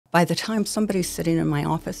By the time somebody's sitting in my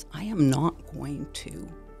office, I am not going to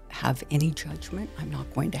have any judgment. I'm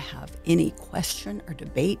not going to have any question or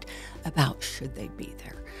debate about should they be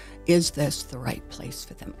there. Is this the right place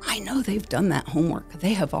for them? I know they've done that homework.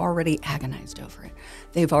 They have already agonized over it.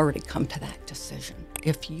 They've already come to that decision.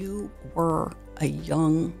 If you were a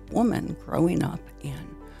young woman growing up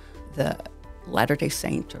in the Latter-day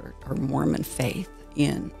Saint or Mormon faith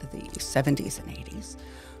in the 70s and 80s,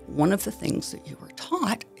 one of the things that you were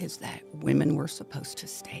taught is that women were supposed to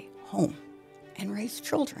stay home and raise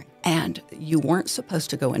children. And you weren't supposed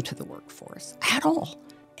to go into the workforce at all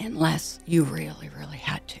unless you really, really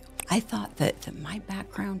had to. I thought that my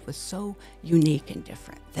background was so unique and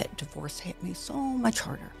different that divorce hit me so much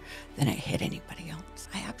harder than it hit anybody else.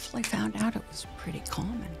 I actually found out it was pretty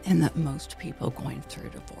common and that most people going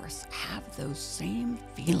through divorce have those same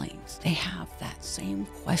feelings. They have that same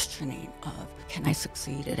questioning of, can I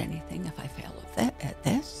succeed at anything if I fail at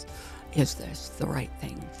this? Is this the right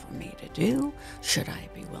thing for me to do? Should I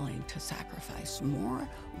be willing to sacrifice more?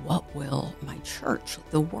 What will my church,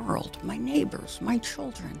 the world, my neighbors, my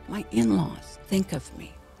children, my in-laws think of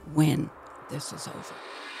me when this is over?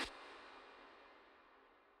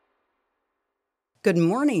 Good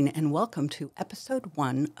morning and welcome to episode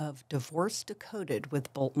 1 of Divorce Decoded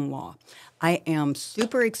with Bolton Law. I am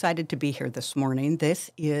super excited to be here this morning.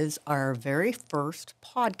 This is our very first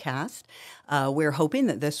podcast. We're hoping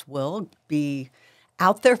that this will be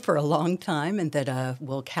out there for a long time and that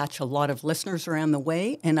we'll catch a lot of listeners around the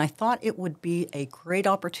way. And I thought it would be a great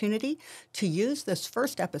opportunity to use this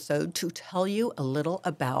first episode to tell you a little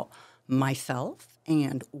about myself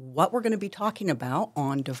and what we're going to be talking about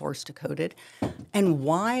on Divorce Decoded and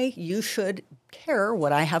why you should care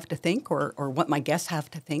what I have to think or what my guests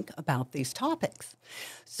have to think about these topics.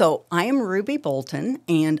 So I am Ruby Boton,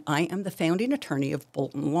 and I am the founding attorney of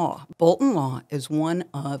Bolton Law. Bolton Law is one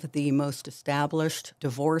of the most established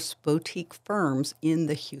divorce boutique firms in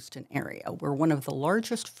the Houston area. We're one of the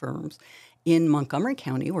largest firms in Montgomery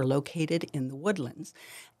County. We're located in the Woodlands,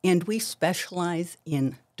 and we specialize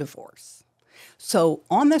in divorce. So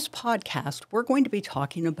on this podcast, we're going to be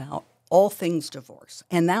talking about all things divorce,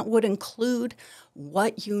 and that would include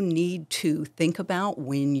what you need to think about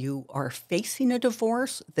when you are facing a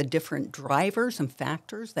divorce, the different drivers and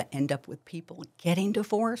factors that end up with people getting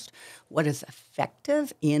divorced, what is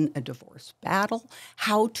effective in a divorce battle,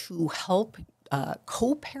 how to help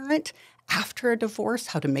co-parent after a divorce,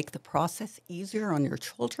 how to make the process easier on your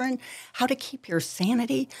children, how to keep your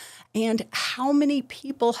sanity, and how many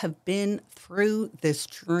people have been through this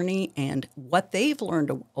journey and what they've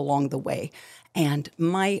learned along the way. And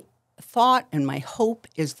my thought and my hope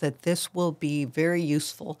is that this will be very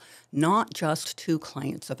useful, not just to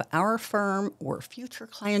clients of our firm or future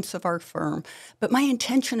clients of our firm, but my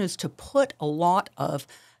intention is to put a lot of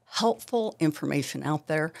helpful information out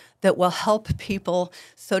there that will help people,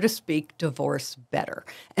 so to speak, divorce better.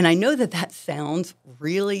 And I know that that sounds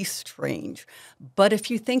really strange, but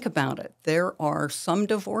if you think about it, there are some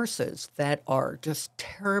divorces that are just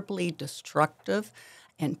terribly destructive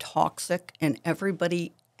and toxic, and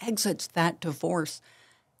everybody exits that divorce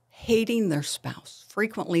hating their spouse.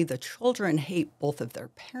 Frequently, the children hate both of their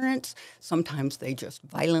parents. Sometimes they just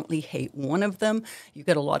violently hate one of them. You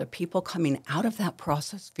get a lot of people coming out of that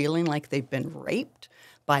process feeling like they've been raped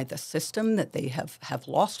by the system, that they have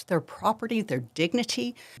lost their property, their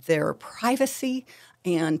dignity, their privacy,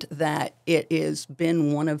 and that it has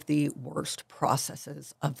been one of the worst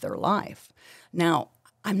processes of their life. Now,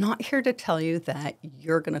 I'm not here to tell you that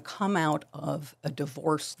you're going to come out of a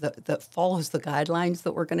divorce that follows the guidelines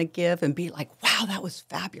that we're going to give and be like, wow, that was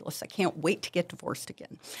fabulous. I can't wait to get divorced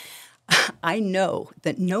again. I know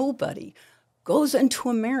that nobody goes into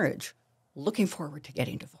a marriage looking forward to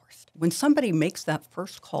getting divorced. When somebody makes that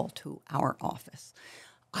first call to our office,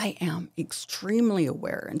 I am extremely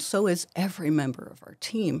aware, and so is every member of our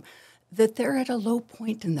team, that they're at a low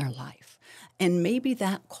point in their life. And maybe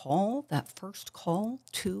that call, that first call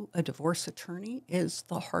to a divorce attorney is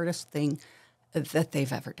the hardest thing that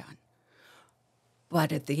they've ever done.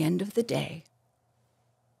 But at the end of the day,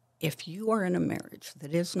 if you are in a marriage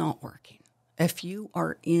that is not working, if you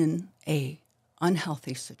are in a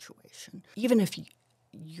unhealthy situation, even if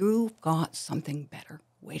you've got something better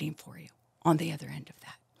waiting for you on the other end of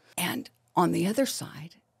that. And on the other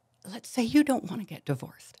side, let's say you don't want to get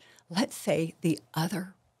divorced. Let's say the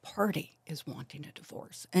other party is wanting a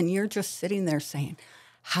divorce, and you're just sitting there saying,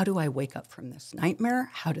 how do I wake up from this nightmare?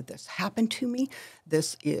 How did this happen to me?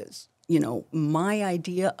 This is, my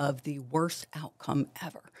idea of the worst outcome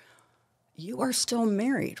ever. You are still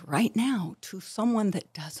married right now to someone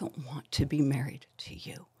that doesn't want to be married to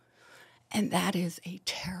you. And that is a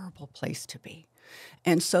terrible place to be.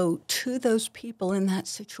 And so to those people in that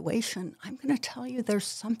situation, I'm going to tell you there's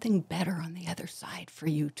something better on the other side for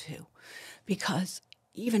you too. Because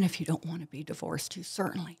even if you don't want to be divorced, you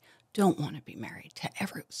certainly don't want to be married to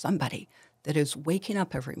somebody that is waking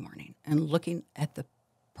up every morning and looking at the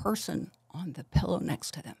person on the pillow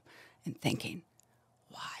next to them and thinking,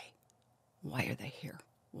 why? Why are they here?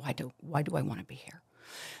 Why do I want to be here?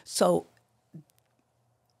 So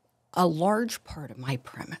a large part of my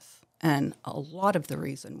premise and a lot of the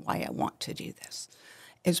reason why I want to do this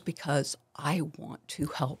is because I want to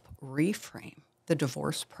help reframe the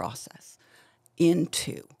divorce process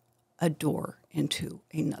into a door into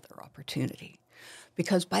another opportunity.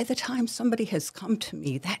 Because by the time somebody has come to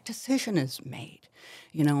me, that decision is made.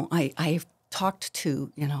 I've talked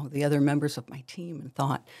to, the other members of my team and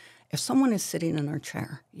thought, if someone is sitting in our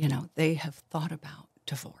chair, they have thought about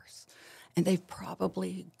divorce. And they've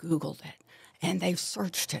probably Googled it, and they've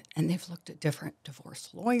searched it, and they've looked at different divorce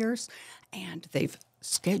lawyers, and they've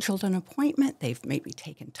scheduled an appointment. They've maybe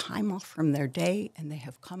taken time off from their day, and they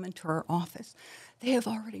have come into our office. They have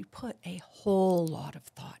already put a whole lot of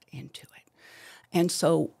thought into it. And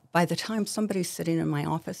so by the time somebody's sitting in my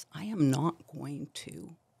office, I am not going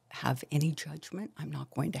to have any judgment. I'm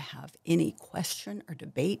not going to have any question or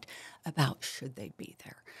debate about should they be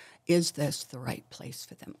there. Is this the right place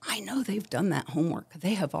for them? I know they've done that homework.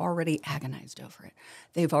 They have already agonized over it.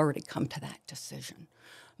 They've already come to that decision.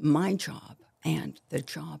 My job and the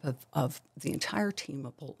job of the entire team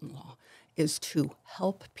of Bolton Law is to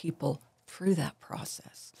help people through that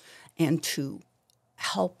process and to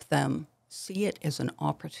help them see it as an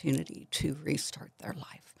opportunity to restart their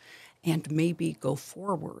life and maybe go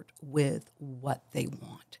forward with what they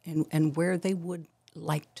want and where they would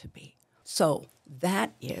like to be. So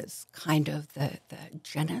that is kind of the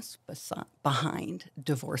genesis behind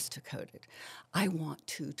Divorce Decoded. I want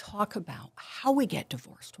to talk about how we get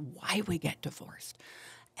divorced, why we get divorced,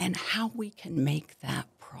 and how we can make that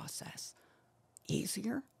process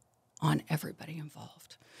easier on everybody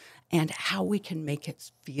involved, and how we can make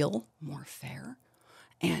it feel more fair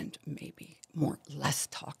and maybe less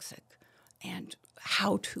toxic, and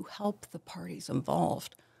how to help the parties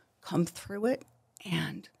involved come through it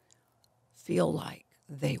and feel like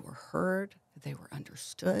they were heard, they were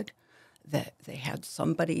understood, that they had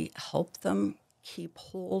somebody help them keep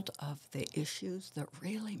hold of the issues that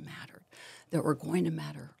really mattered, that were going to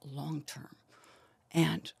matter long term,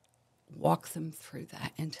 and walk them through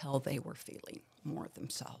that until they were feeling more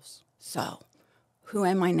themselves. So, who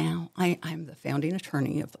am I now? I'm the founding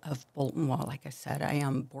attorney of Bolton Law. Like I said, I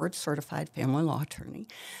am board-certified family law attorney.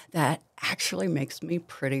 That actually makes me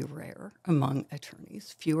pretty rare among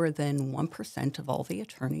attorneys. Fewer than 1% of all the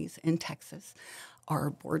attorneys in Texas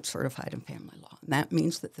are board-certified in family law. And that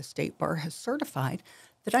means that the state bar has certified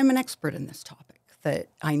that I'm an expert in this topic, that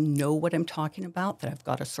I know what I'm talking about, that I've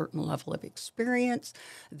got a certain level of experience,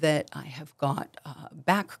 that I have got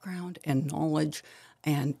background and knowledge,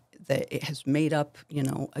 and that it has made up,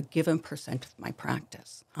 a given percent of my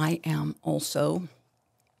practice. I am also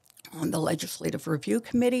on the Legislative Review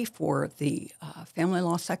Committee for the family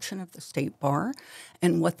law section of the state bar,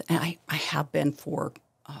 and I have been for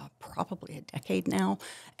probably a decade now.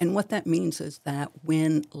 And what that means is that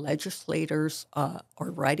when legislators are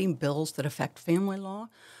writing bills that affect family law,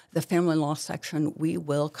 the family law section, we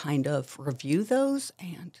will kind of review those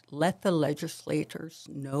and let the legislators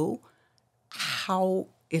know how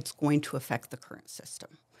it's going to affect the current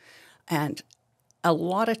system. And a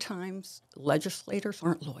lot of times, legislators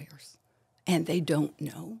aren't lawyers, and they don't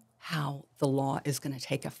know how the law is going to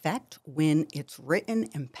take effect when it's written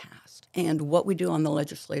and passed. And what we do on the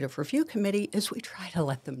Legislative Review Committee is we try to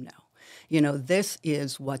let them know, this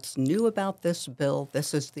is what's new about this bill.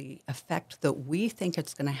 This is the effect that we think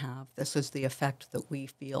it's going to have. This is the effect that we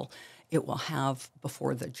feel it will have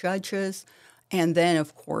before the judges. And then,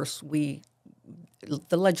 of course,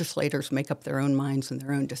 the legislators make up their own minds and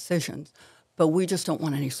their own decisions, but we just don't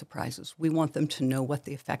want any surprises. We want them to know what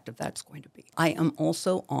the effect of that's going to be. I am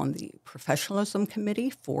also on the professionalism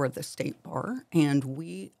committee for the state bar, and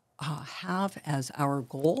we have as our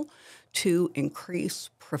goal to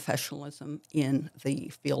increase professionalism in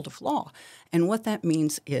the field of law. And what that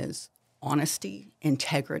means is honesty,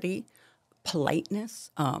 integrity,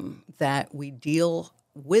 politeness, that we deal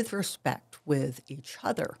with respect with each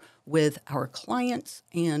other, with our clients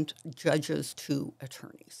and judges to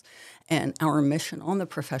attorneys. And our mission on the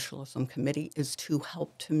Professionalism Committee is to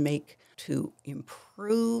help to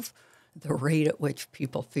improve the rate at which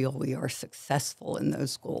people feel we are successful in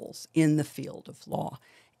those goals in the field of law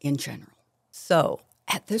in general. So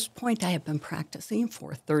At this point, I have been practicing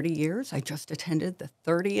for 30 years. I just attended the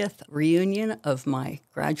 30th reunion of my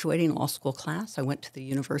graduating law school class. I went to the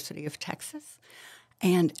University of Texas,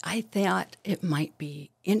 and I thought it might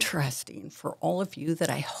be interesting for all of you that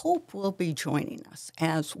I hope will be joining us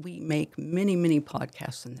as we make many, many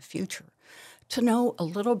podcasts in the future to know a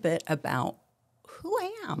little bit about who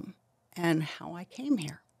I am and how I came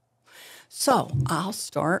here. So I'll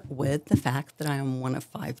start with the fact that I am one of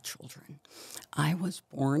 5 children. I was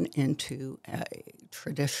born into a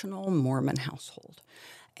traditional Mormon household,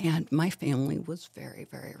 and my family was very,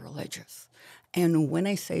 very religious. And when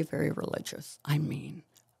I say very religious, I mean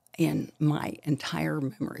in my entire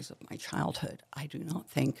memories of my childhood, I do not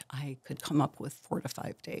think I could come up with 4 to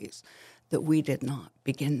 5 days that we did not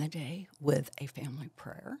begin the day with a family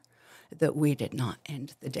prayer, that we did not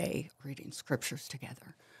end the day reading scriptures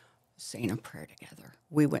together, saying a prayer together.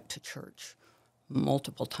 We went to church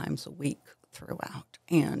multiple times a week throughout.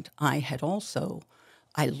 And I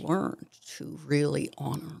learned to really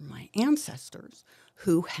honor my ancestors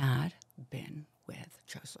who had been with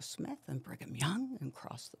Joseph Smith and Brigham Young and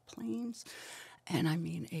crossed the plains. And I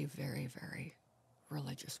mean a very, very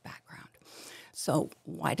religious background. So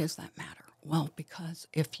why does that matter? Well, because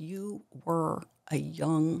if you were a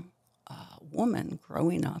young woman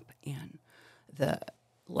growing up in the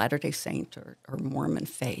Latter-day Saint or Mormon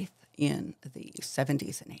faith in the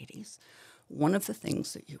 70s and 80s, one of the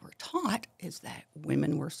things that you were taught is that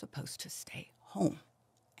women were supposed to stay home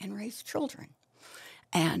and raise children.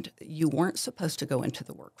 And you weren't supposed to go into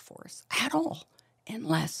the workforce at all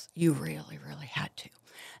unless you really, really had to.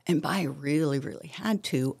 And by really, really had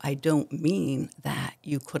to, I don't mean that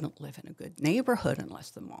you couldn't live in a good neighborhood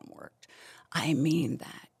unless the mom worked. I mean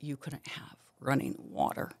that you couldn't have running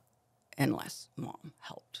water unless mom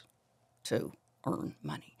helped to earn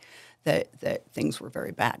money, that things were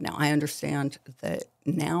very bad. Now, I understand that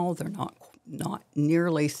now they're not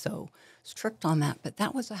nearly so strict on that, but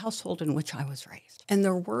that was the household in which I was raised. And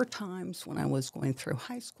there were times when I was going through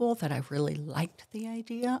high school that I really liked the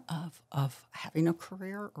idea of having a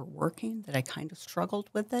career or working, that I kind of struggled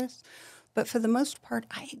with this. But for the most part,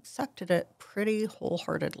 I accepted it pretty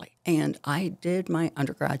wholeheartedly. And I did my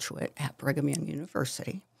undergraduate at Brigham Young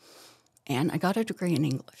University, and I got a degree in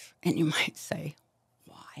English. And you might say,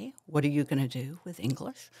 why? What are you going to do with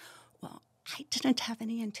English? Well, I didn't have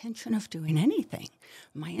any intention of doing anything.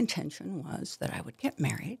 My intention was that I would get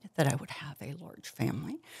married, that I would have a large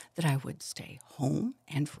family, that I would stay home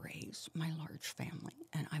and raise my large family,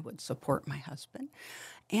 and I would support my husband.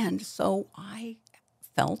 And so I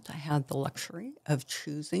felt I had the luxury of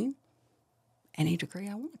choosing any degree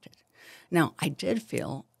I wanted. Now, I did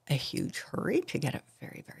feel a huge hurry to get it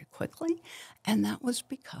very, very quickly, and that was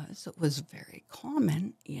because it was very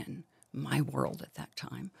common in my world at that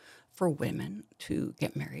time for women to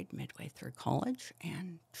get married midway through college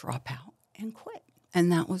and drop out and quit.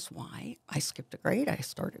 And that was why I skipped a grade. I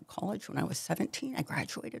started college when I was 17. I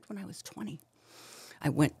graduated when I was 20. I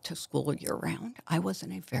went to school year-round. I was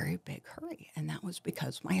in a very big hurry, and that was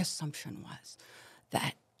because my assumption was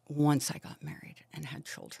that once I got married and had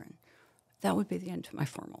children, that would be the end to my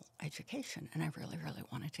formal education, and I really, really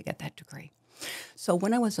wanted to get that degree. So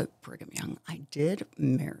when I was at Brigham Young, I did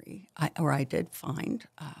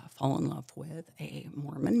fall in love with a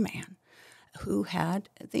Mormon man who had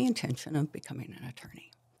the intention of becoming an attorney.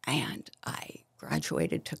 And I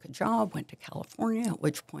graduated, took a job, went to California, at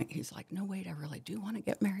which point he's like, no, wait, I really do want to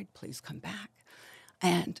get married. Please come back.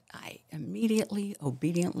 And I immediately,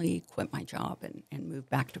 obediently quit my job and moved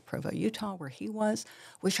back to Provo, Utah, where he was,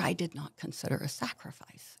 which I did not consider a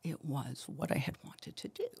sacrifice. It was what I had wanted to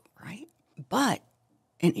do, right? But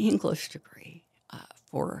an English degree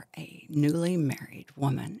for a newly married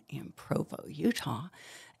woman in Provo, Utah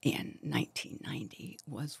in 1990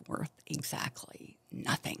 was worth exactly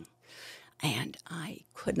nothing. And I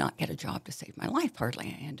could not get a job to save my life, hardly.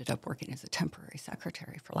 I ended up working as a temporary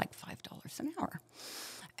secretary for like $5 an hour.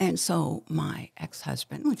 And so my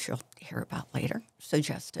ex-husband, which you'll hear about later,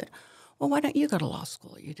 suggested, well, why don't you go to law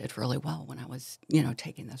school? You did really well when I was,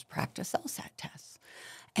 taking those practice LSAT tests.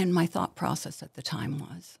 And my thought process at the time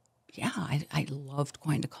was, yeah, I loved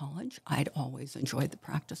going to college. I'd always enjoyed the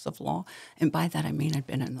practice of law. And by that, I mean I'd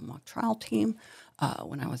been in the mock trial team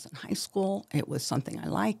when I was in high school. It was something I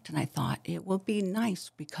liked, and I thought it will be nice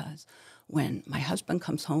because when my husband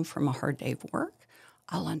comes home from a hard day of work,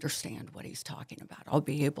 I'll understand what he's talking about. I'll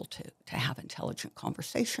be able to have intelligent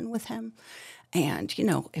conversation with him. And,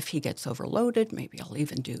 if he gets overloaded, maybe I'll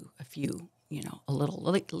even do a few a little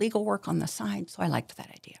legal work on the side. So I liked that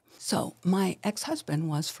idea. So my ex-husband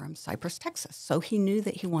was from Cypress, Texas. So he knew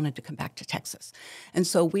that he wanted to come back to Texas. And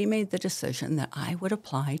so we made the decision that I would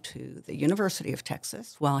apply to the University of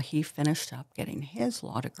Texas while he finished up getting his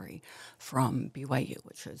law degree from BYU,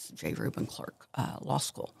 which is J. Reuben Clark Law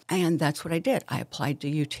School. And that's what I did. I applied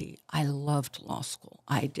to UT. I loved law school.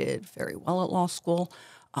 I did very well at law school.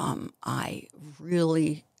 I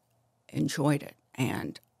really enjoyed it.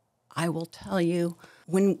 And I will tell you,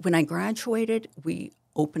 when I graduated, we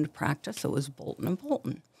opened practice. It was Bolton and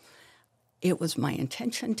Bolton. It was my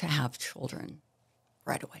intention to have children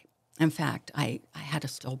right away. In fact, I had a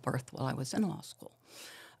stillbirth while I was in law school.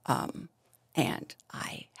 And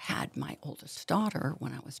I had my oldest daughter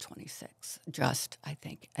when I was 26, just, I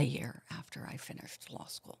think, a year after I finished law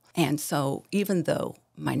school. And so even though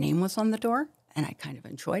my name was on the door and I kind of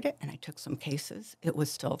enjoyed it and I took some cases, it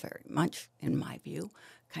was still very much, in my view,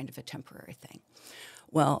 kind of a temporary thing.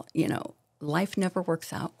 Well, life never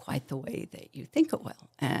works out quite the way that you think it will.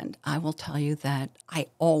 And I will tell you that I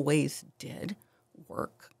always did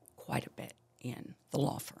work quite a bit in the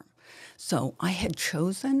law firm. So I had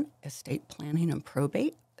chosen estate planning and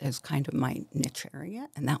probate as kind of my niche area,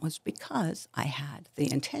 and that was because I had the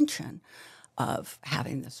intention of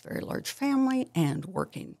having this very large family and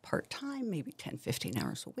working part-time, maybe 10, 15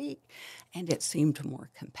 hours a week, and it seemed more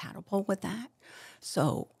compatible with that.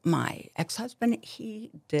 So my ex-husband,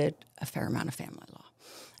 he did a fair amount of family law.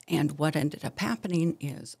 And what ended up happening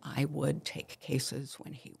is I would take cases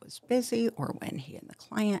when he was busy or when he and the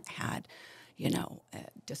client had a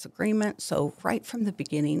disagreement. So right from the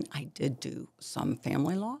beginning, I did do some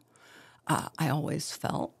family law. I always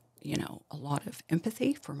felt, a lot of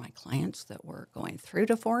empathy for my clients that were going through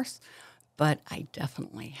divorce, but I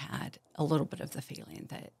definitely had a little bit of the feeling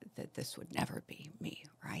that this would never be me,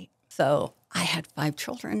 right? So I had 5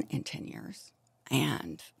 children in 10 years,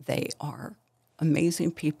 and they are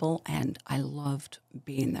amazing people, and I loved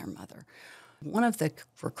being their mother. One of the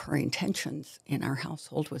recurring tensions in our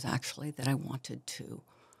household was actually that I wanted to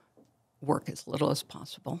work as little as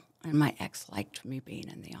possible, and my ex liked me being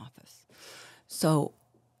in the office. So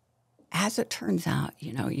as it turns out,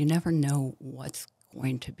 you never know what's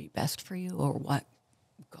going to be best for you or what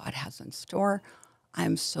God has in store.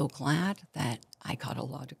 I'm so glad that I got a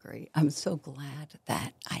law degree. I'm so glad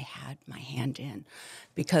that I had my hand in,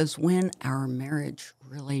 because when our marriage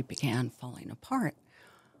really began falling apart,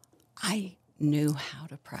 I knew how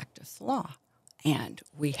to practice law, and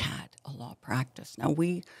we had a law practice. Now,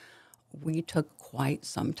 we took quite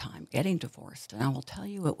some time getting divorced, and I will tell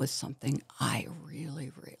you it was something I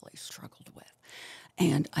really, really struggled with.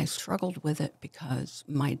 And I struggled with it because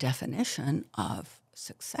my definition of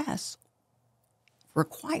success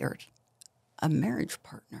required a marriage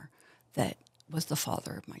partner that was the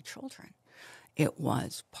father of my children. It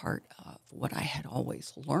was part of what I had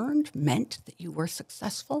always learned, meant that you were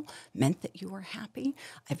successful, meant that you were happy.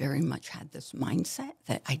 I very much had this mindset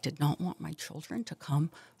that I did not want my children to come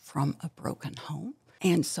from a broken home.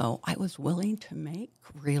 And so I was willing to make,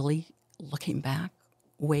 really, looking back,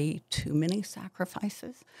 way too many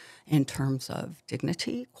sacrifices in terms of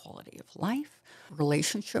dignity, quality of life,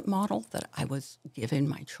 relationship model that I was giving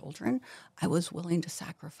my children. I was willing to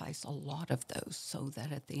sacrifice a lot of those so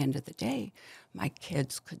that at the end of the day, my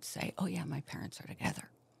kids could say, oh yeah, my parents are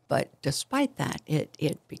together. But despite that,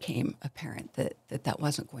 it became apparent that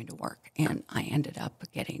wasn't going to work. And I ended up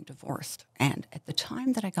getting divorced. And at the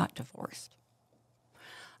time that I got divorced,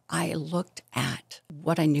 I looked at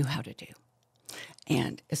what I knew how to do.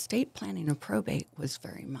 And estate planning and probate was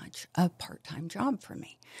very much a part-time job for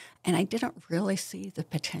me. And I didn't really see the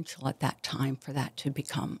potential at that time for that to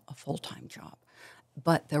become a full-time job.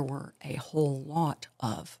 But there were a whole lot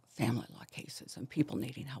of family law cases and people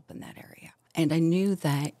needing help in that area. And I knew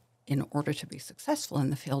that in order to be successful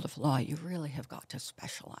in the field of law, you really have got to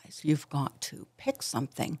specialize. You've got to pick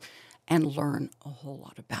something and learn a whole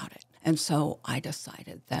lot about it. And so I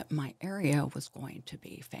decided that my area was going to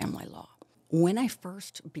be family law. When I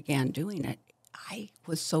first began doing it, I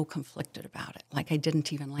was so conflicted about it. Like, I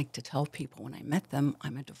didn't even like to tell people when I met them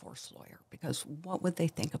I'm a divorce lawyer, because what would they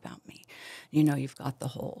think about me? You've got the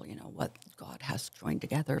whole, what God has joined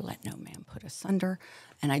together, let no man put asunder.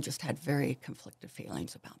 And I just had very conflicted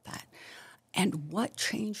feelings about that. And what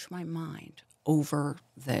changed my mind over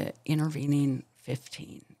the intervening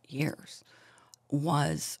 15 years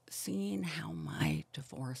was seeing how my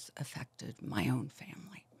divorce affected my own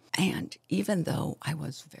family. And even though I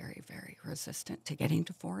was very, very resistant to getting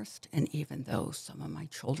divorced, and even though some of my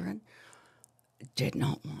children did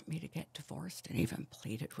not want me to get divorced and even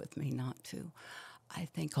pleaded with me not to, I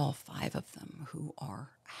think all 5 of them who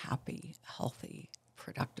are happy, healthy,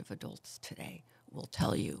 productive adults today will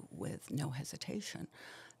tell you with no hesitation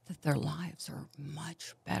that their lives are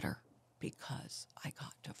much better because I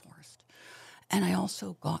got divorced. And I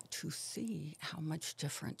also got to see how much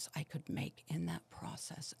difference I could make in that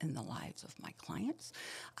process in the lives of my clients.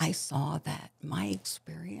 I saw that my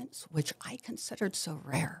experience, which I considered so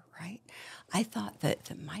rare, right? I thought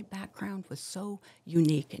that my background was so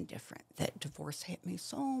unique and different, that divorce hit me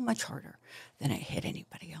so much harder than it hit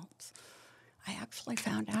anybody else. I actually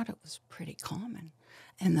found out it was pretty common,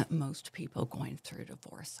 and that most people going through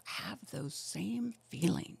divorce have those same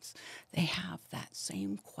feelings. They have that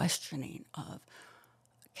same questioning of,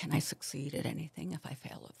 can I succeed at anything if I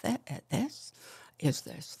fail at this? Is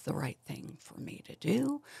this the right thing for me to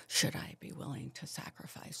do? Should I be willing to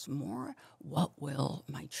sacrifice more? What will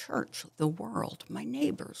my church, the world, my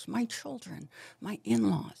neighbors, my children, my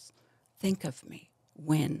in-laws think of me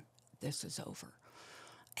when this is over?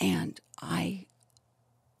 And I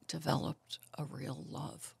developed a real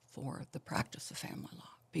love for the practice of family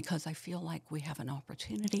law because I feel like we have an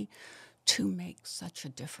opportunity to make such a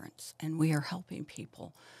difference, and we are helping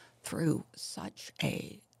people through such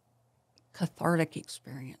a cathartic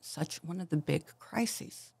experience, such one of the big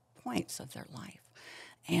crises points of their life.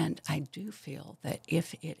 And I do feel that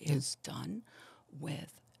if it is done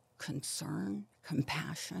with concern,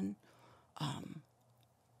 compassion,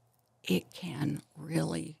 it can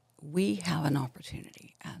really, we have an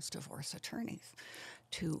opportunity as divorce attorneys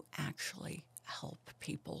to actually help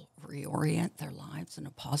people reorient their lives in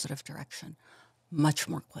a positive direction much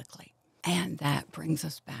more quickly. And that brings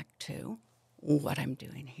us back to what I'm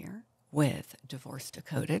doing here with Divorce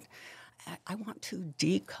Decoded. I want to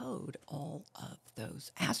decode all of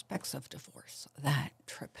those aspects of divorce that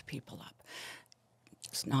trip people up.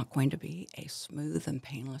 It's not going to be a smooth and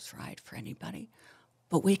painless ride for anybody,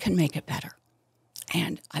 but we can make it better.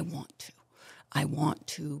 And I want to. I want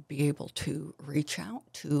to be able to reach out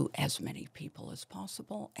to as many people as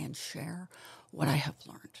possible and share what I have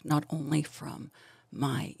learned, not only from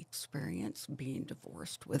my experience being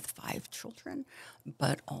divorced with 5 children,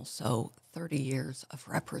 but also 30 years of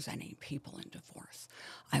representing people in divorce.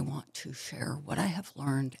 I want to share what I have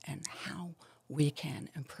learned and how we can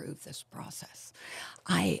improve this process.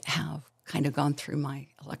 I have kind of gone through my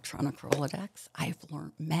electronic Rolodex. I've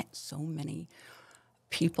met so many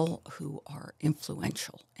people who are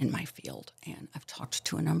influential in my field, and I've talked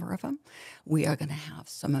to a number of them. We are going to have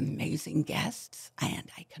some amazing guests, and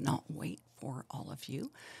I cannot wait for all of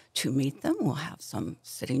you to meet them. We'll have some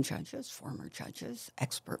sitting judges, former judges,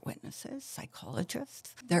 expert witnesses,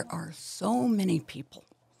 psychologists. There are so many people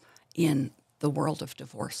in the world of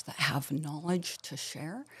divorce that have knowledge to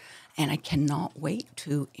share, and I cannot wait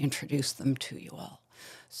to introduce them to you all.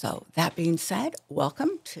 So that being said,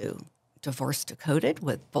 welcome to Divorce Decoded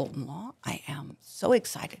with Bolton Law. I am so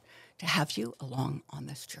excited to have you along on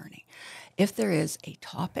this journey. If there is a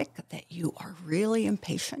topic that you are really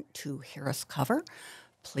impatient to hear us cover,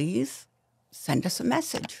 please send us a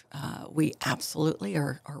message. We absolutely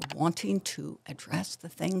are wanting to address the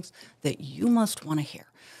things that you most want to hear.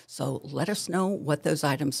 So let us know what those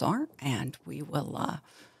items are, and we will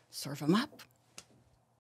serve them up.